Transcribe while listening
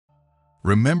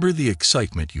Remember the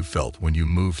excitement you felt when you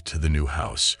moved to the new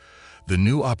house, the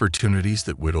new opportunities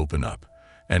that would open up,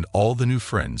 and all the new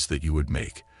friends that you would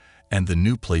make, and the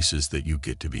new places that you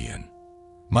get to be in.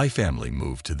 My family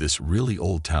moved to this really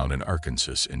old town in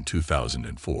Arkansas in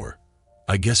 2004.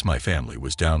 I guess my family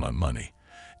was down on money,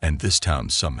 and this town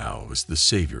somehow was the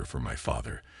savior for my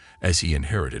father, as he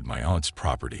inherited my aunt's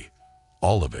property,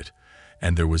 all of it,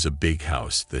 and there was a big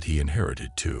house that he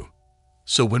inherited too.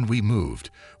 So when we moved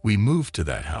to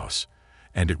that house,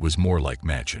 and it was more like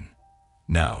mansion.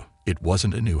 Now, it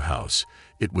wasn't a new house,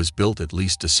 it was built at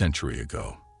least a century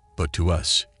ago, but to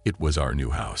us, it was our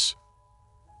new house.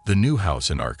 The new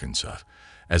house in Arkansas,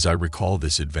 as I recall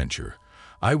this adventure,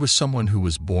 I was someone who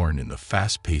was born in the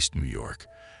fast-paced New York,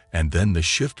 and then the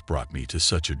shift brought me to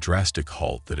such a drastic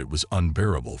halt that it was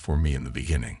unbearable for me in the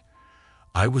beginning.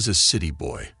 I was a city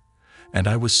boy, and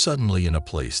I was suddenly in a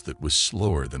place that was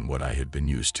slower than what I had been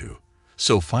used to.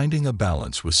 So finding a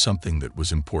balance was something that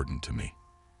was important to me.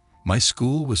 My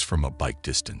school was from a bike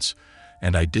distance,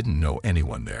 and I didn't know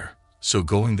anyone there, so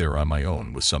going there on my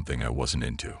own was something I wasn't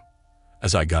into.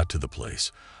 As I got to the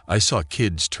place, I saw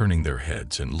kids turning their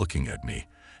heads and looking at me,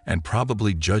 and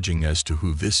probably judging as to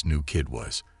who this new kid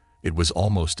was. It was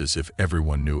almost as if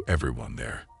everyone knew everyone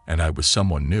there, and I was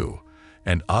someone new,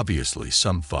 and obviously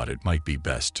some thought it might be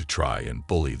best to try and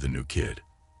bully the new kid.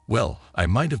 Well, I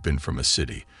might have been from a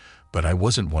city, but I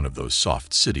wasn't one of those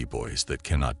soft city boys that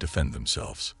cannot defend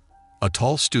themselves. A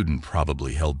tall student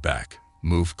probably held back,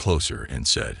 moved closer, and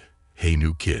said, "Hey,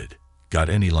 new kid, got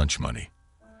any lunch money?"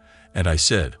 And I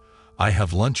said, "I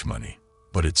have lunch money,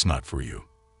 but it's not for you."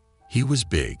 He was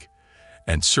big,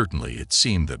 and certainly it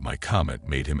seemed that my comment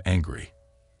made him angry.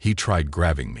 He tried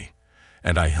grabbing me,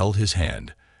 and I held his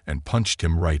hand and punched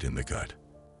him right in the gut.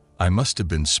 I must have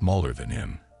been smaller than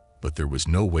him, but there was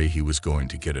no way he was going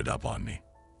to get it up on me.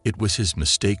 It was his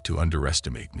mistake to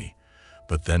underestimate me,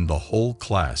 but then the whole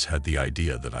class had the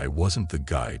idea that I wasn't the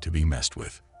guy to be messed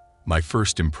with. My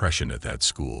first impression at that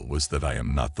school was that I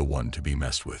am not the one to be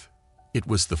messed with. It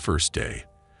was the first day,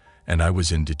 and I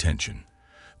was in detention.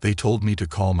 They told me to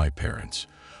call my parents,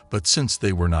 but since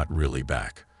they were not really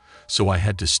back, so I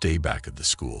had to stay back at the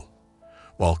school.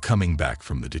 While coming back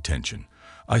from the detention,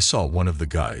 I saw one of the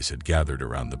guys had gathered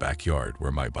around the backyard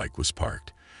where my bike was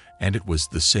parked, and it was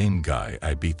the same guy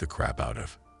I beat the crap out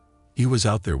of. He was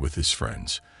out there with his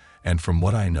friends, and from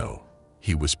what I know,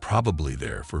 he was probably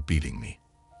there for beating me.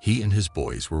 He and his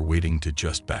boys were waiting to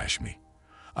just bash me.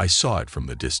 I saw it from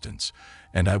the distance,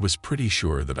 and I was pretty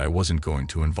sure that I wasn't going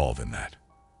to involve in that.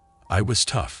 I was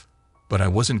tough, but I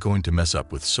wasn't going to mess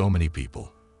up with so many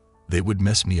people. They would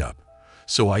mess me up,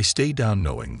 so I stayed down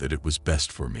knowing that it was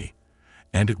best for me,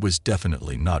 and it was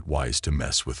definitely not wise to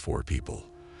mess with 4 people.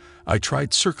 I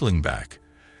tried circling back,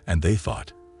 and they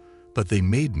thought, but they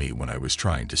made me when I was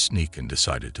trying to sneak and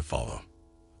decided to follow.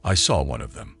 I saw one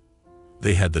of them.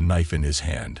 They had the knife in his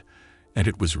hand, and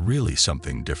it was really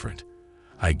something different.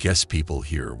 I guess people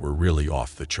here were really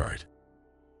off the chart.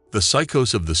 The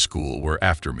psychos of the school were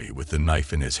after me with the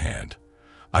knife in his hand.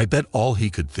 I bet all he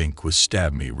could think was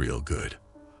stab me real good.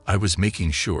 I was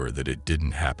making sure that it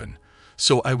didn't happen,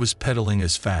 so I was pedaling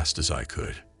as fast as I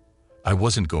could. I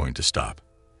wasn't going to stop.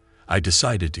 I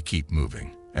decided to keep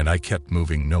moving, and I kept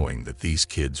moving knowing that these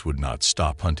kids would not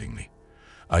stop hunting me.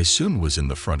 I soon was in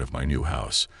the front of my new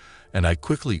house, and I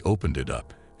quickly opened it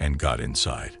up and got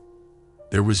inside.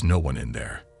 There was no one in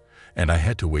there, and I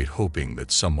had to wait hoping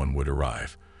that someone would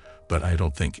arrive, but I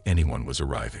don't think anyone was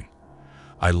arriving.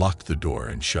 I locked the door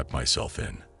and shut myself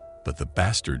in, but the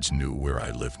bastards knew where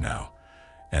I live now,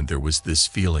 and there was this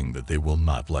feeling that they will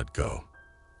not let go.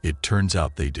 It turns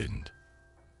out they didn't.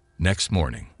 Next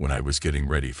morning, when I was getting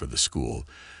ready for the school,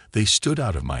 they stood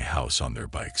out of my house on their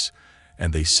bikes,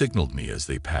 and they signaled me as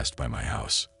they passed by my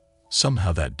house.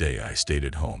 Somehow that day I stayed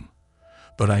at home,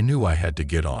 but I knew I had to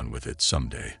get on with it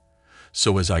someday.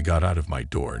 So as I got out of my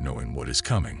door knowing what is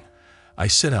coming, I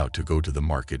set out to go to the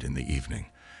market in the evening,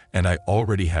 and I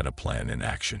already had a plan in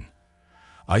action.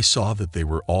 I saw that they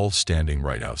were all standing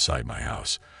right outside my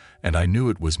house, and I knew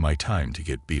it was my time to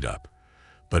get beat up,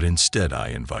 but instead I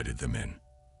invited them in.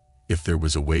 If there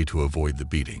was a way to avoid the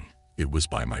beating, it was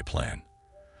by my plan.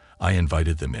 I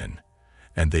invited them in,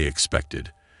 and they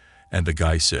expected, and the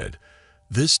guy said,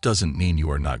 "This doesn't mean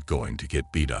you are not going to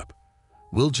get beat up.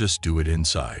 We'll just do it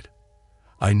inside."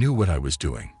 I knew what I was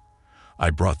doing. I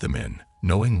brought them in,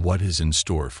 knowing what is in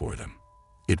store for them.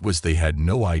 It was they had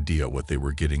no idea what they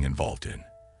were getting involved in,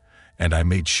 and I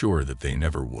made sure that they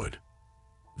never would.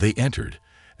 They entered,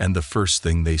 and the first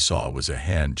thing they saw was a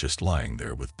hand just lying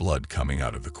there with blood coming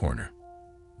out of the corner.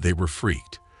 They were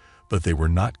freaked, but they were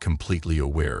not completely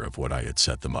aware of what I had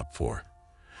set them up for.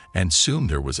 And soon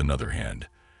there was another hand,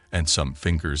 and some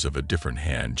fingers of a different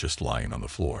hand just lying on the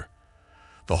floor.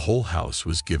 The whole house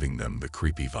was giving them the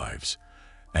creepy vibes.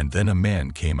 And then a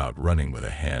man came out running with a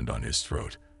hand on his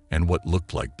throat, and what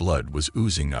looked like blood was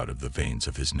oozing out of the veins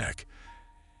of his neck.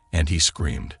 And he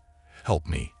screamed, "Help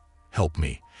me, help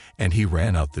me," and he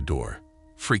ran out the door,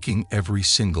 freaking every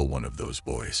single one of those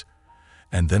boys.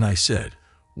 And then I said,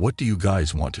 "What do you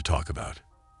guys want to talk about?"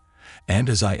 And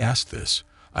as I asked this,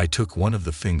 I took one of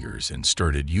the fingers and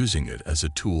started using it as a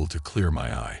tool to clear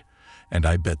my eye, and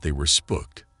I bet they were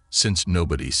spooked, since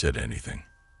nobody said anything.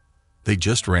 They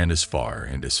just ran as far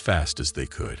and as fast as they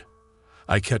could.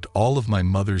 I kept all of my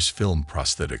mother's film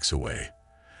prosthetics away,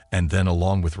 and then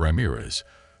along with Ramirez,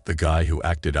 the guy who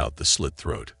acted out the slit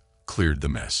throat, cleared the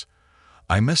mess.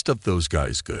 I messed up those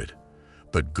guys good,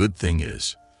 but good thing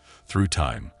is, through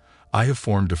time, I have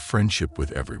formed a friendship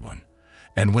with everyone.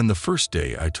 And when the first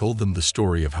day I told them the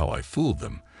story of how I fooled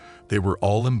them, they were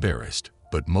all embarrassed,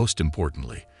 but most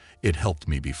importantly, it helped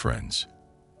me be friends.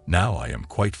 Now I am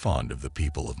quite fond of the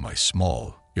people of my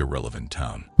small, irrelevant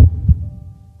town.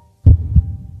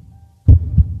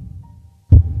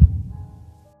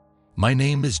 My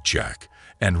name is Jack,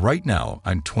 and right now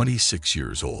I'm 26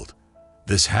 years old.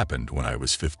 This happened when I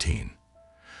was 15.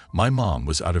 My mom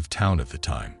was out of town at the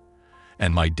time,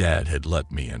 and my dad had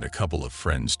let me and a couple of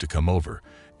friends to come over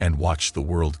and watch the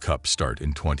World Cup start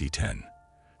in 2010.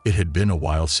 It had been a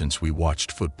while since we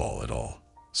watched football at all,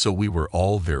 so we were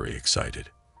all very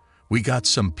excited. We got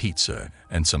some pizza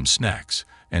and some snacks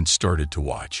and started to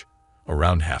watch.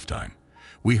 Around halftime,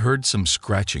 we heard some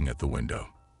scratching at the window.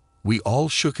 We all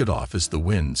shook it off as the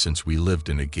wind since we lived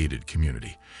in a gated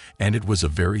community, and it was a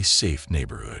very safe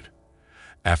neighborhood.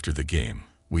 After the game,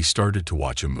 we started to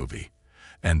watch a movie,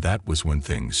 and that was when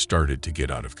things started to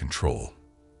get out of control.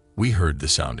 We heard the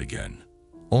sound again,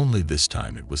 only this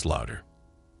time it was louder.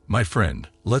 My friend,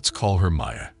 let's call her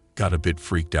Maya, got a bit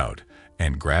freaked out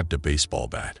and grabbed a baseball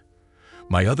bat.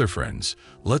 My other friends,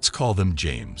 let's call them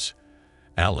James,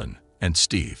 Alan, and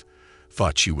Steve,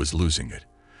 thought she was losing it,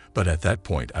 but at that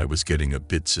point I was getting a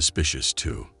bit suspicious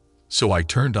too. So I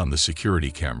turned on the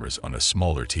security cameras on a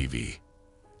smaller TV.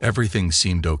 Everything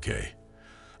seemed okay,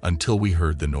 until we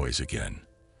heard the noise again.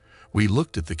 We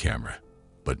looked at the camera,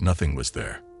 but nothing was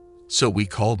there. So we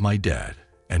called my dad,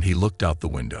 and he looked out the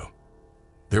window.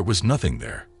 There was nothing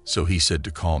there, so he said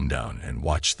to calm down and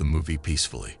watch the movie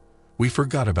peacefully. We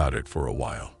forgot about it for a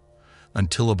while,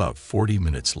 until about 40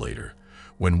 minutes later,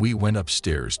 when we went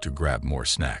upstairs to grab more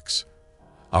snacks.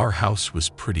 Our house was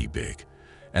pretty big,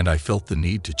 and I felt the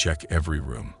need to check every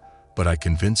room, but I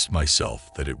convinced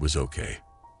myself that it was okay.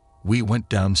 We went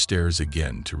downstairs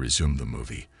again to resume the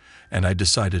movie, and I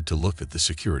decided to look at the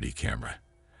security camera,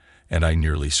 and I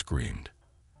nearly screamed.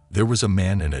 There was a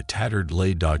man in a tattered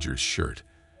LA Dodgers shirt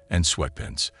and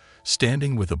sweatpants,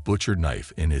 standing with a butcher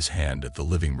knife in his hand at the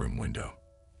living room window.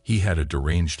 He had a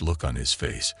deranged look on his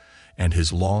face, and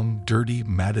his long, dirty,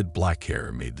 matted black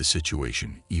hair made the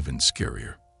situation even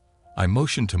scarier. I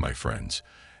motioned to my friends,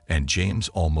 and James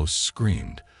almost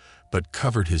screamed, but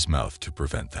covered his mouth to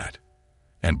prevent that.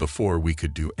 And before we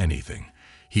could do anything,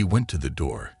 he went to the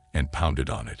door and pounded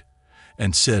on it,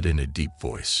 and said in a deep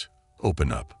voice,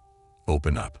 "Open up,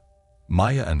 open up."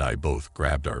 Maya and I both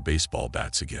grabbed our baseball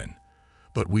bats again,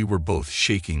 but we were both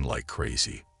shaking like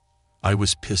crazy. I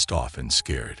was pissed off and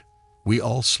scared. We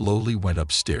all slowly went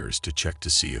upstairs to check to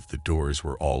see if the doors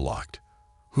were all locked.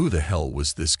 Who the hell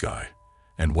was this guy,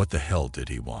 and what the hell did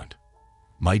he want?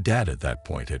 My dad at that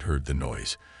point had heard the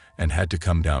noise and had to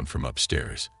come down from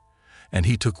upstairs, and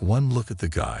he took one look at the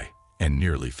guy and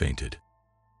nearly fainted.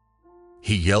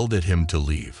 He yelled at him to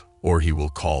leave, or he will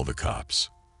call the cops.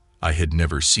 I had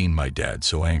never seen my dad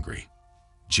so angry.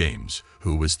 James,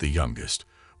 who was the youngest,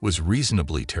 was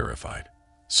reasonably terrified,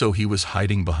 so he was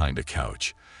hiding behind a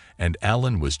couch, and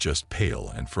Alan was just pale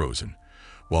and frozen,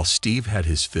 while Steve had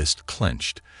his fist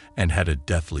clenched and had a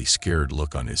deathly scared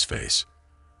look on his face.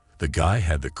 The guy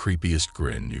had the creepiest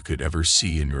grin you could ever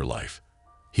see in your life.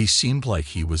 He seemed like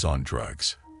he was on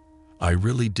drugs. I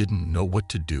really didn't know what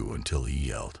to do until he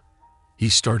yelled. He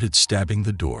started stabbing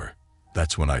the door.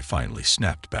 That's when I finally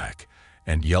snapped back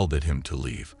and yelled at him to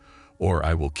leave, or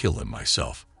I will kill him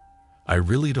myself. I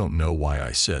really don't know why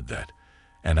I said that,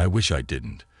 and I wish I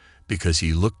didn't, because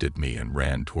he looked at me and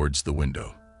ran towards the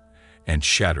window and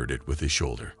shattered it with his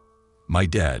shoulder. My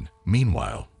dad,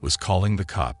 meanwhile, was calling the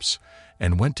cops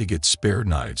and went to get spare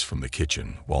knives from the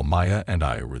kitchen, while Maya and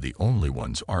I were the only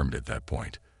ones armed at that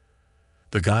point.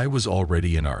 The guy was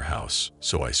already in our house,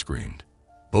 so I screamed.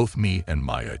 Both me and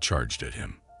Maya charged at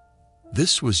him.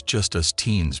 This was just us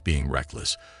teens being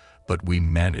reckless, but we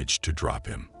managed to drop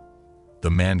him.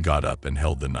 The man got up and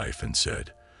held the knife and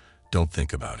said, "Don't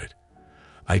think about it."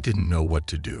 I didn't know what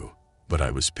to do, but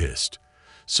I was pissed.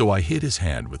 So I hit his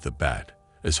hand with the bat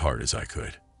as hard as I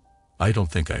could. I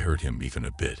don't think I hurt him even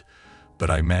a bit,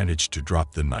 but I managed to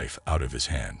drop the knife out of his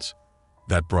hands.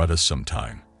 That brought us some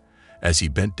time, as he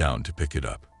bent down to pick it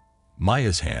up.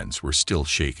 Maya's hands were still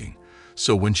shaking,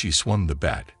 so when she swung the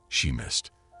bat, she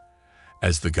missed.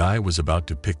 As the guy was about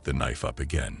to pick the knife up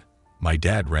again, my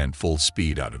dad ran full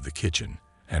speed out of the kitchen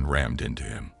and rammed into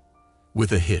him.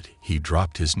 With a hit, he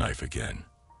dropped his knife again.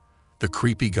 The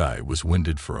creepy guy was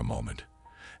winded for a moment,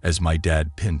 as my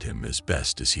dad pinned him as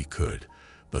best as he could,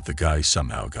 but the guy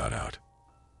somehow got out.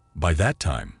 By that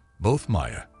time, both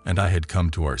Maya and I had come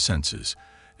to our senses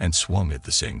and swung at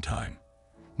the same time.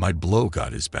 My blow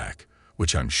got his back,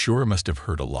 which I'm sure must have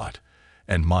hurt a lot,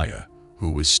 and Maya,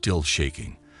 who was still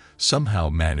shaking, somehow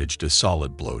managed a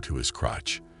solid blow to his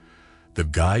crotch. The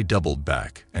guy doubled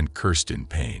back and cursed in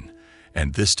pain,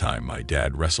 and this time my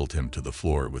dad wrestled him to the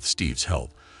floor with Steve's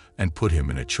help and put him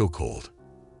in a chokehold.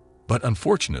 But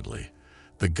unfortunately,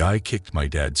 the guy kicked my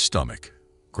dad's stomach,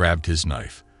 grabbed his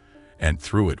knife, and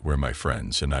threw it where my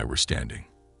friends and I were standing.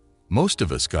 Most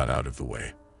of us got out of the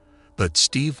way, but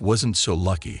Steve wasn't so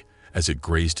lucky as it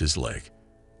grazed his leg.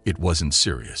 It wasn't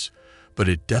serious, but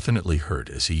it definitely hurt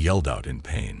as he yelled out in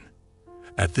pain.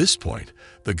 At this point,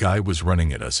 the guy was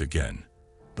running at us again,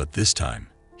 but this time,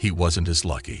 he wasn't as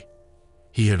lucky.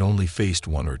 He had only faced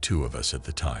one or two of us at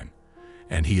the time,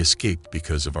 and he escaped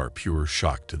because of our pure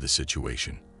shock to the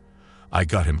situation. I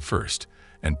got him first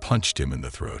and punched him in the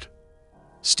throat.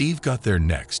 Steve got there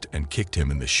next and kicked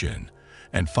him in the shin,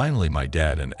 and finally my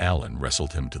dad and Alan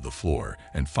wrestled him to the floor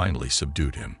and finally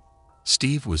subdued him.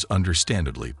 Steve was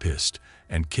understandably pissed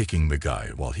and kicking the guy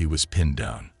while he was pinned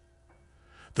down.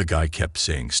 The guy kept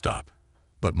saying stop,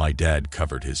 but my dad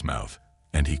covered his mouth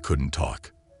and he couldn't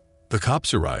talk. The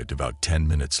cops arrived about 10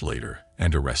 minutes later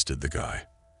and arrested the guy.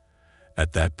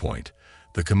 At that point,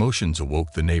 the commotions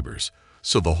awoke the neighbors,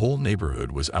 so the whole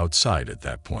neighborhood was outside at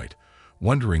that point,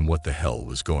 wondering what the hell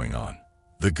was going on.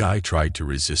 The guy tried to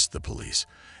resist the police,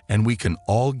 and we can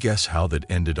all guess how that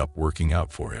ended up working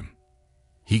out for him.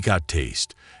 He got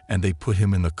tased, and they put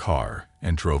him in the car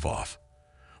and drove off.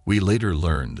 We later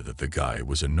learned that the guy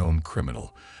was a known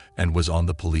criminal and was on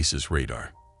the police's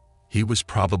radar. He was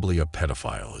probably a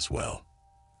pedophile as well.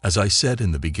 As I said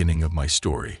in the beginning of my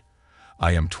story,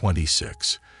 I am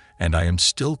 26, and I am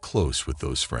still close with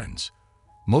those friends.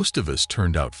 Most of us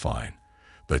turned out fine,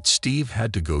 but Steve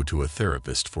had to go to a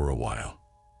therapist for a while.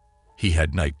 He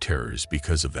had night terrors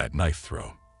because of that knife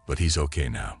throw, but he's okay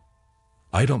now.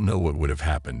 I don't know what would have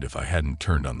happened if I hadn't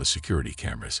turned on the security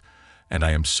cameras, and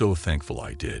I am so thankful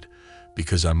I did,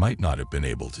 because I might not have been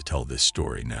able to tell this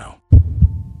story now.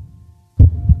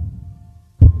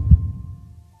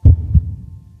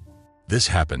 This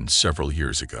happened several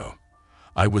years ago.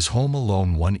 I was home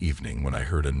alone one evening when I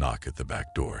heard a knock at the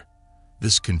back door.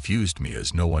 This confused me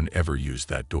as no one ever used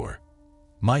that door.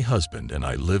 My husband and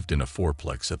I lived in a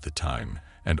fourplex at the time,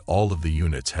 and all of the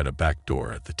units had a back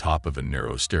door at the top of a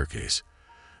narrow staircase.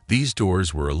 These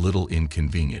doors were a little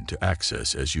inconvenient to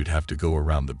access as you'd have to go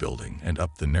around the building and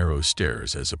up the narrow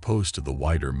stairs as opposed to the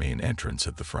wider main entrance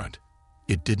at the front.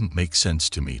 It didn't make sense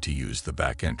to me to use the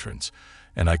back entrance,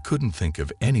 and I couldn't think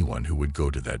of anyone who would go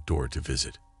to that door to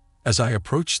visit. As I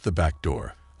approached the back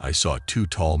door, I saw two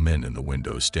tall men in the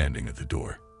window standing at the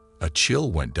door. A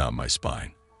chill went down my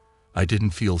spine. I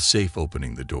didn't feel safe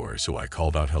opening the door, so I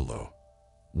called out hello.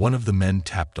 One of the men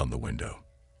tapped on the window.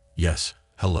 "Yes,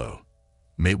 hello.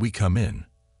 May we come in?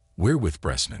 We're with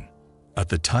Bresnan." At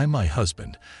the time, my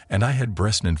husband and I had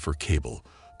Bresnan for cable,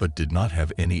 but did not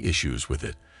have any issues with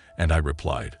it, and I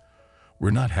replied,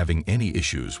 "We're not having any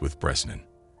issues with Bresnan.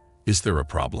 Is there a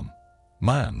problem?"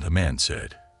 "Man," the man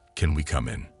said, "can we come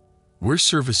in? We're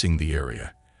servicing the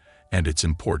area, and it's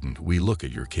important we look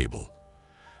at your cable."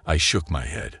 I shook my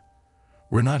head.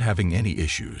 "We're not having any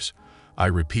issues," I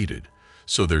repeated,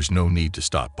 "so there's no need to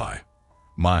stop by.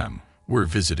 Ma'am, we're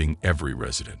visiting every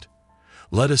resident.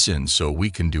 Let us in so we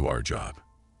can do our job."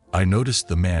 I noticed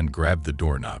the man grabbed the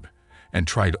doorknob and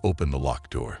tried to open the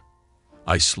locked door.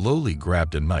 I slowly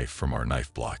grabbed a knife from our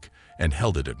knife block and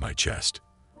held it at my chest.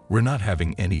 "We're not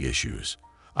having any issues,"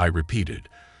 I repeated,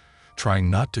 trying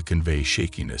not to convey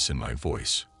shakiness in my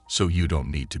voice, "so you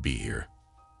don't need to be here."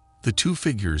 The two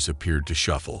figures appeared to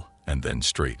shuffle and then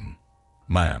straighten.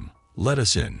 "Ma'am, let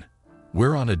us in.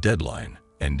 We're on a deadline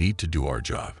and need to do our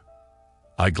job."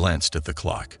 I glanced at the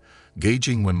clock,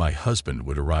 gauging when my husband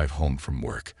would arrive home from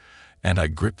work, and I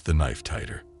gripped the knife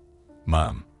tighter.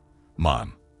 Mom.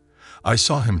 I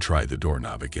saw him try the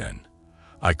doorknob again.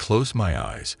 I closed my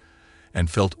eyes, and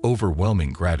felt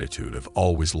overwhelming gratitude of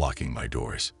always locking my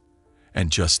doors.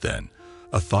 And just then,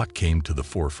 a thought came to the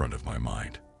forefront of my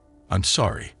mind. I'm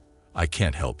sorry, I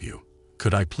can't help you.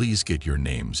 Could I please get your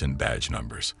names and badge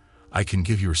numbers? I can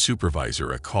give your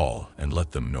supervisor a call and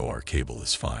let them know our cable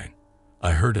is fine.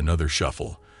 I heard another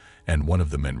shuffle, and one of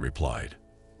the men replied,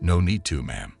 No need to,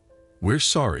 ma'am. We're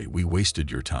sorry we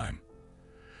wasted your time.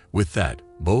 With that,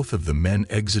 both of the men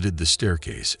exited the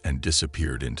staircase and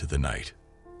disappeared into the night.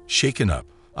 Shaken up,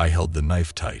 I held the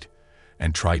knife tight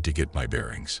and tried to get my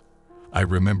bearings. I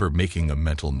remember making a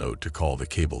mental note to call the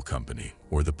cable company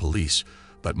or the police,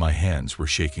 but my hands were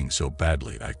shaking so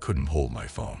badly I couldn't hold my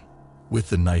phone. With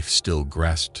the knife still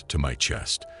grasped to my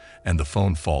chest and the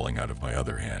phone falling out of my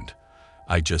other hand,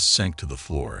 I just sank to the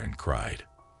floor and cried.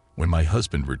 When my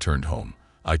husband returned home,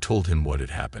 I told him what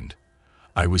had happened.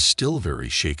 I was still very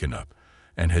shaken up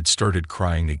and had started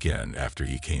crying again after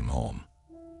he came home.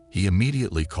 He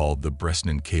immediately called the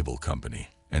Bresnan Cable Company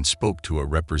and spoke to a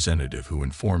representative who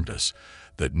informed us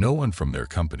that no one from their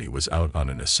company was out on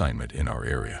an assignment in our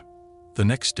area. The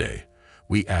next day,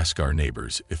 we asked our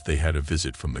neighbors if they had a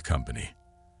visit from the company,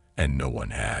 and no one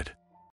had.